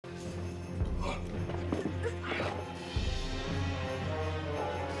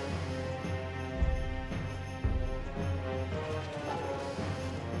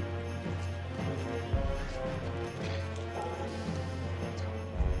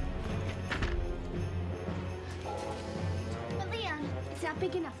not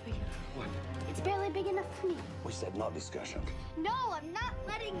big enough for you. What? It's barely big enough for me. We said no discussion. No, I'm not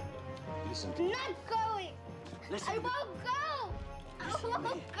letting. Listen to I'm me. not going. Listen I to me. won't go. Listen I to me.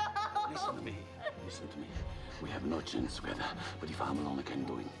 won't go. Listen to me. Listen to me. We have no chance together, but if I'm alone, I can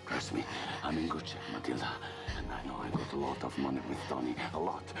do it. Trust me, I'm in good shape, Mathilda. And I know I got a lot of money with Tony. A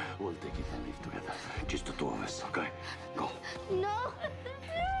lot. We'll take it and live together. Just the two of us, okay? Go. No.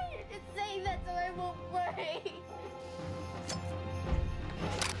 You're just saying that so I won't worry.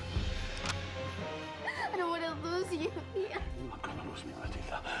 I don't want to lose you. Yeah. You're not gonna lose me,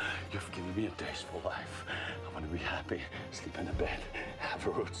 Mathilda. You've given me a taste for life. I want to be happy, sleep in a bed, have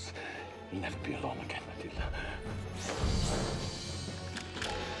roots. You'll never be alone again, Mathilda.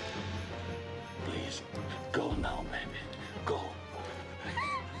 Please, go now, baby. Go.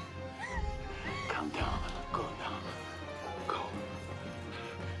 Calm down. Go now. Go.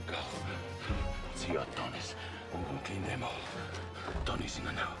 Go. See you at Tony's. I'm gonna clean them all. Tony's in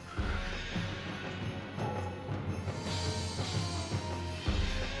now.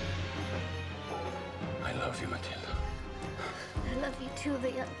 I love you, Mathilda. I love you too,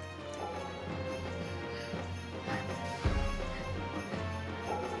 Leon.